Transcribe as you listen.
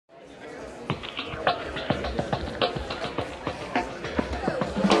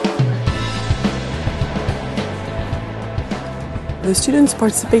The students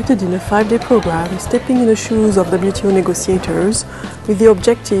participated in a 5-day program, stepping in the shoes of WTO negotiators with the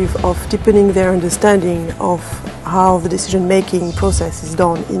objective of deepening their understanding of how the decision-making process is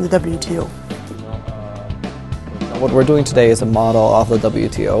done in the WTO. What we're doing today is a model of the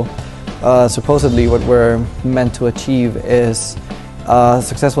WTO. Supposedly what we're meant to achieve is a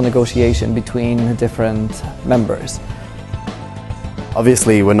successful negotiation between different members.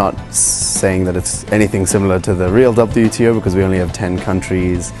 Obviously, we're not saying that it's anything similar to the real WTO because we only have 10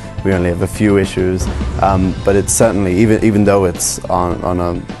 countries, we only have a few issues, but it's certainly, even though it's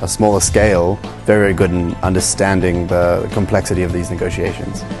on a smaller scale, very, very good in understanding the complexity of these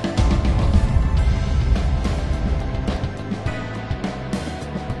negotiations.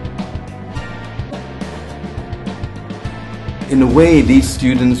 In a way, these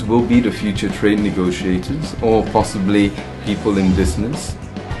students will be the future trade negotiators or possibly people in business.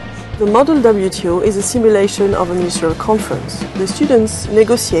 The Model WTO is a simulation of a ministerial conference. The students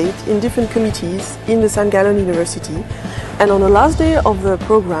negotiate in different committees in the St. Gallen University, and on the last day of the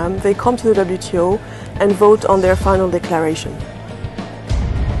program they come to the WTO and vote on their final declaration.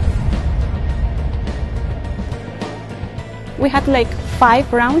 We had like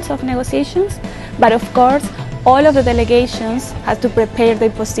 5 rounds of negotiations, but of course all of the delegations had to prepare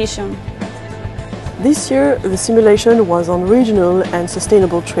their position. This year, the simulation was on regional and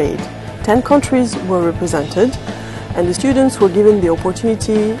sustainable trade. 10 countries were represented, and the students were given the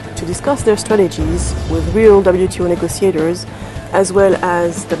opportunity to discuss their strategies with real WTO negotiators as well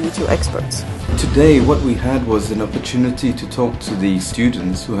as WTO experts. Today, what we had was an opportunity to talk to the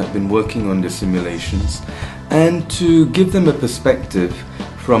students who had been working on the simulations and to give them a perspective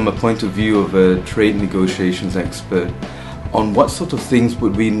from a point of view of a trade negotiations expert on what sort of things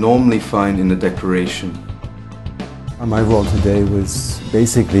would we normally find in a declaration. My role today was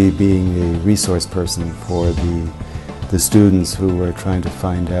basically being a resource person for the students who were trying to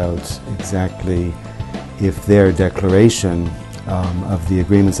find out exactly if their declaration of the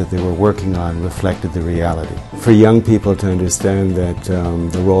agreements that they were working on reflected the reality. For young people to understand that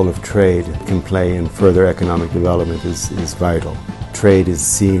the role of trade can play in further economic development is vital. Trade is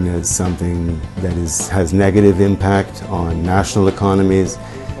seen as something that has negative impact on national economies.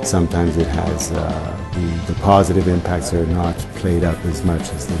 Sometimes it has the positive impacts are not played up as much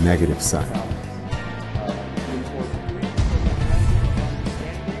as the negative side.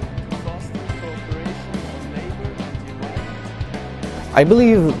 I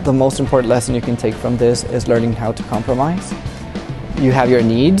believe the most important lesson you can take from this is learning how to compromise. You have your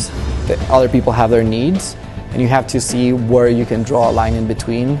needs, the other people have their needs, and you have to see where you can draw a line in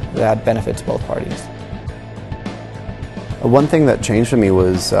between that benefits both parties. One thing that changed for me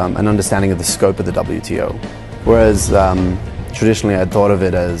was an understanding of the scope of the WTO. Whereas traditionally I'd thought of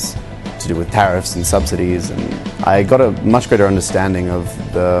it as to do with tariffs and subsidies, and I got a much greater understanding of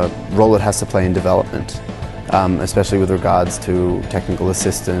the role it has to play in development, especially with regards to technical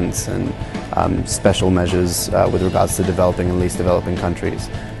assistance and special measures with regards to developing and least developing countries.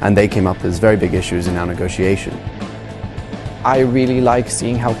 And they came up as very big issues in our negotiation. I really like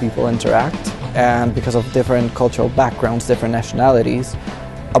seeing how people interact, and because of different cultural backgrounds, different nationalities,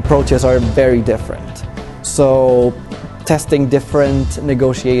 approaches are very different. So testing different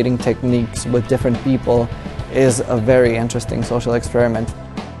negotiating techniques with different people is a very interesting social experiment.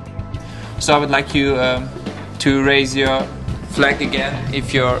 So I would like you to raise your flag again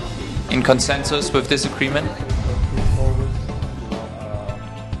if you're in consensus with this agreement.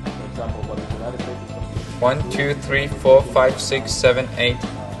 1, 2, 3, 4, 5, 6, 7, 8,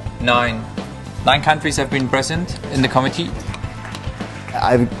 9. 9 countries have been present in the committee.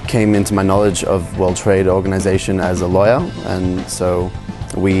 I came into my knowledge of World Trade Organization as a lawyer, and so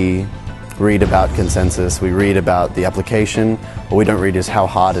we read about consensus, we read about the application. What we don't read is how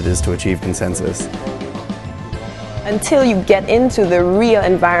hard it is to achieve consensus. Until you get into the real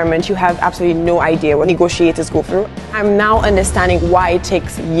environment, you have absolutely no idea what negotiators go through. I'm now understanding why it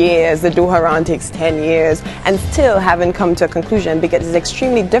takes years, the Doha round takes 10 years, and still haven't come to a conclusion because it's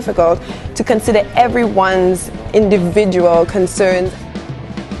extremely difficult to consider everyone's individual concerns.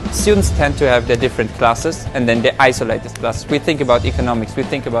 Students tend to have their different classes and then they isolate these classes. We think about economics, we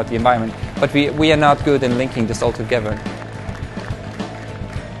think about the environment, but we are not good in linking this all together.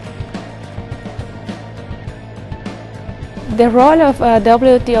 The role of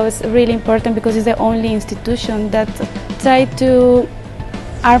WTO is really important because it's the only institution that tries to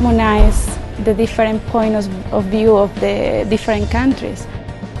harmonize the different points of view of the different countries.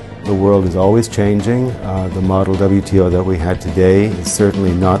 The world is always changing. The model WTO that we had today is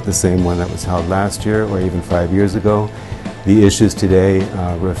certainly not the same one that was held last year or even 5 years ago. The issues today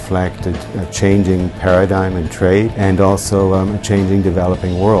reflect a changing paradigm in trade and also a changing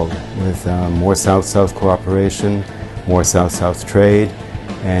developing world with more South-South cooperation, more South-South trade,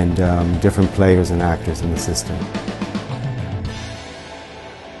 and different players and actors in the system.